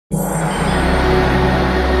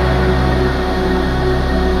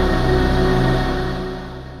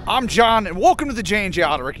I'm John, and welcome to the J&J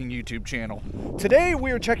Auto Wrecking YouTube channel. Today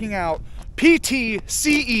we are checking out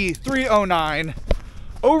PTCE309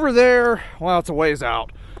 over there. Well, it's a ways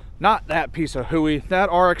out. Not that piece of hooey.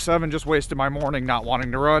 That RX-7 just wasted my morning not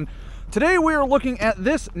wanting to run. Today we are looking at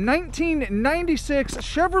this 1996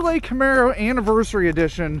 Chevrolet Camaro Anniversary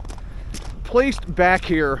Edition placed back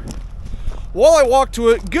here. While I walk to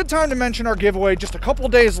it, good time to mention our giveaway. Just a couple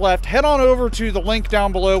days left. Head on over to the link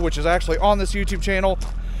down below, which is actually on this YouTube channel.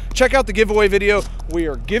 Check out the giveaway video. We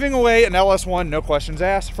are giving away an LS1, no questions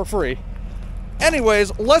asked, for free.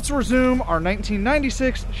 Anyways, let's resume our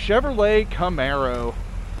 1996 Chevrolet Camaro.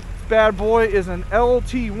 This bad boy is an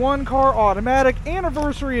LT1 car, automatic,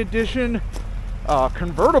 Anniversary Edition,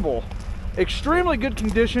 convertible. Extremely good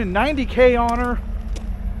condition, 90K on her.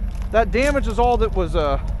 That damage is all that was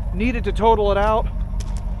needed to total it out.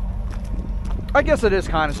 I guess it is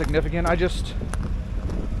kind of significant. I don't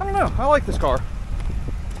know, I like this car.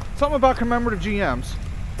 Something about commemorative GMs,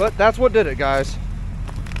 but that's what did it, guys.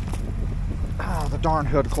 Ah, the darn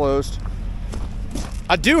hood closed.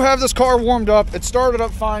 I do have this car warmed up. It started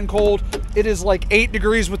up fine cold. It is like 8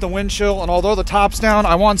 degrees with the wind chill, and although the top's down,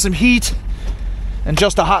 I want some heat in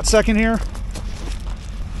just a hot second here.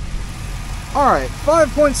 All right,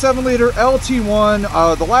 5.7 liter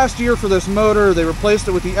LT1. The last year for this motor, they replaced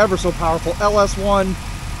it with the ever so powerful LS1.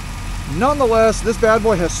 Nonetheless, this bad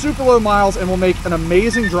boy has super low miles and will make an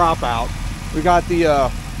amazing dropout. We got the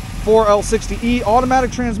 4L60E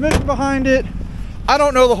automatic transmission behind it. I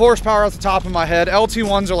don't know the horsepower off the top of my head.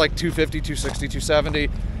 LT1s are like 250, 260, 270.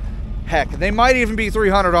 Heck, they might even be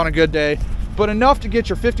 300 on a good day, but enough to get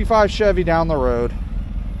your 55 Chevy down the road.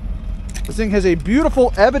 This thing has a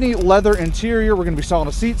beautiful ebony leather interior. We're going to be selling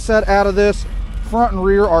a seat set out of this. Front and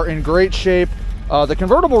rear are in great shape. The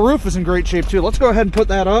convertible roof is in great shape too. Let's go ahead and put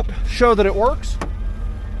that up, show that it works.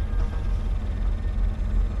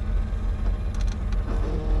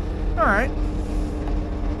 All right.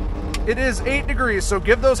 It is 8 degrees, so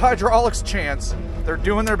give those hydraulics a chance. They're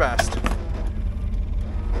doing their best.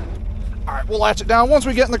 All right, we'll latch it down once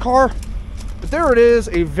we get in the car. But there it is,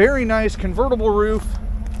 a very nice convertible roof.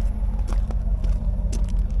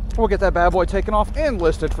 We'll get that bad boy taken off and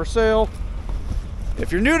listed for sale. If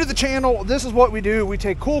you're new to the channel, this is what we do. We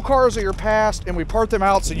take cool cars of your past and we part them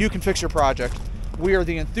out so you can fix your project. We are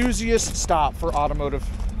the enthusiast stop for automotive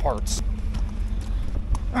parts.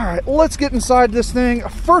 All right, let's get inside this thing.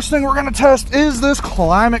 First thing we're gonna test is this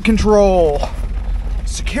climate control.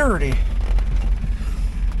 Security.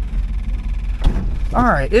 All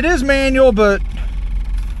right, it is manual, but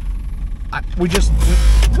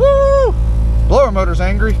woo! Blower motor's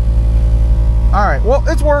angry. All right, well,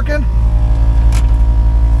 it's working.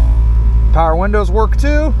 Power windows work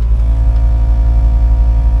too.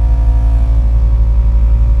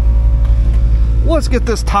 Let's get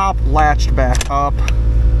this top latched back up.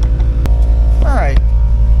 All right,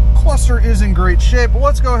 cluster is in great shape.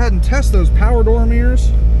 Let's go ahead and test those power door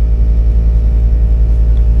mirrors.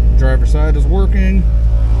 Driver side is working.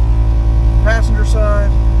 Passenger side.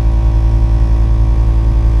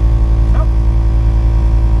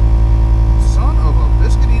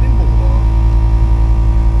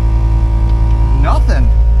 Nothing.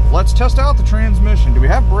 Let's test out the transmission. Do we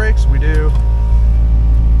have brakes? We do.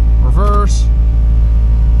 Reverse.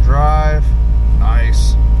 Drive.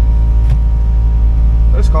 Nice.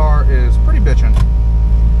 This car is pretty bitchin'.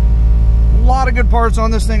 A lot of good parts on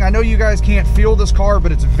this thing. I know you guys can't feel this car,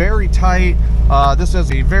 but it's very tight. This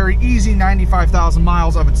has a very easy 95,000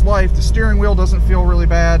 miles of its life. The steering wheel doesn't feel really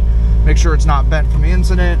bad. Make sure it's not bent from the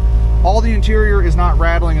incident. All the interior is not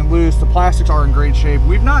rattling and loose. The plastics are in great shape.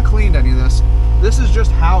 We've not cleaned any of this. This is just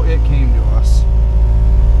how it came to us.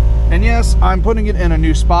 And yes, I'm putting it in a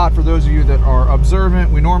new spot for those of you that are observant.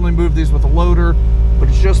 We normally move these with a loader, but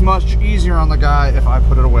it's just much easier on the guy if I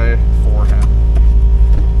put it away for him.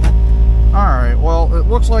 All right, well, it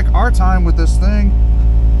looks like our time with this thing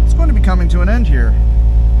is going to be coming to an end here.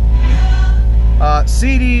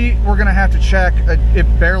 CD, we're gonna have to check. It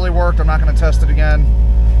barely worked. I'm not gonna test it again.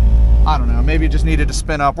 I don't know, maybe it just needed to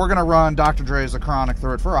spin up. We're gonna run Dr. Dre's The Chronic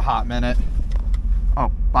through it for a hot minute. Oh,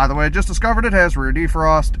 by the way, I just discovered it has rear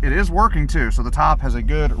defrost. It is working too, so the top has a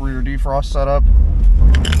good rear defrost setup.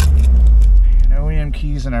 And OEM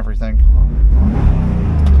keys and everything.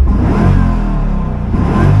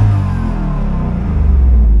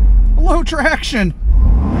 Low traction.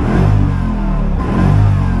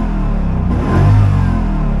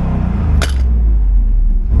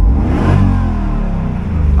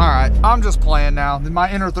 All right, I'm just playing now. My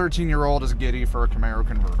inner 13-year-old is giddy for a Camaro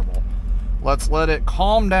convertible. Let's let it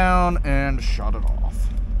calm down and shut it off.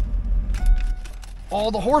 All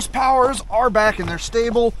the horsepowers are back in their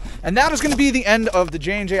stable, and that is going to be the end of the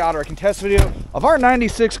J&J Auto Wrecking test video of our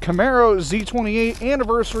 96 Camaro Z28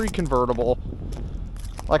 Anniversary convertible.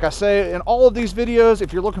 Like I say in all of these videos,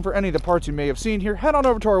 if you're looking for any of the parts you may have seen here, head on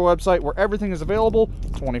over to our website where everything is available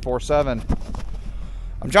 24/7.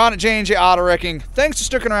 I'm John at J&J Auto Wrecking. Thanks for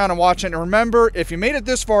sticking around and watching, and remember, if you made it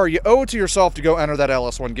this far, you owe it to yourself to go enter that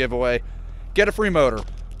LS1 giveaway. Get a free motor.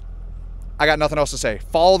 I got nothing else to say.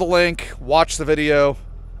 Follow the link, watch the video,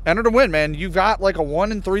 enter to win, man. You've got like a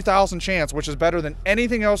 1 in 3,000 chance, which is better than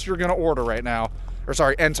anything else you're gonna order right now, or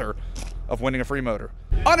sorry, enter, of winning a free motor.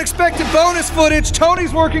 Unexpected bonus footage.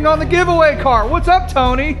 Tony's working on the giveaway car. What's up,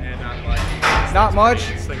 Tony? And not much. Not much?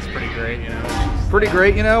 This thing's pretty great, you know. Pretty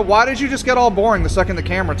great, you know. Why did you just get all boring the second the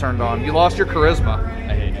camera turned on? You lost your charisma.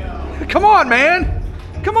 I hate it. Come on, man.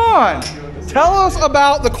 Come on. Tell us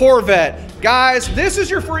about the Corvette. Guys, this is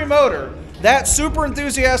your free motor. That super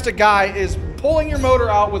enthusiastic guy is pulling your motor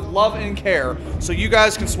out with love and care so you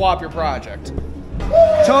guys can swap your project.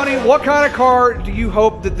 Tony, what kind of car do you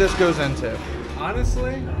hope that this goes into?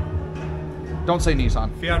 Honestly, don't say Nissan.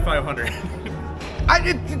 Fiat 500.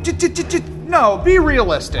 No, be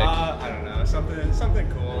realistic. I don't know,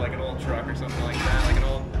 something cool, like an old truck or something like that, like an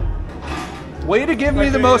old. Way to give me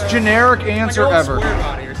the most generic answer like an old ever. Square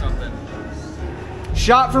body or something.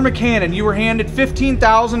 Shot from a cannon. You were handed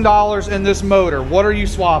 $15,000 in this motor. What are you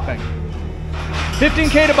swapping?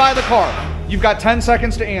 $15K to buy the car. You've got 10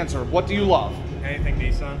 seconds to answer. What do you love? Anything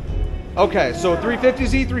Nissan. Okay, so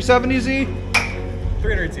 350Z, 370Z?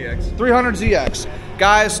 300ZX. 300ZX.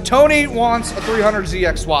 Guys, Tony wants a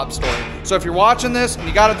 300ZX swap story. So if you're watching this and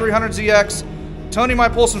you got a 300ZX, Tony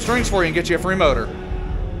might pull some strings for you and get you a free motor.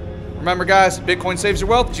 Remember, guys, Bitcoin saves your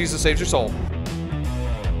wealth, Jesus saves your soul.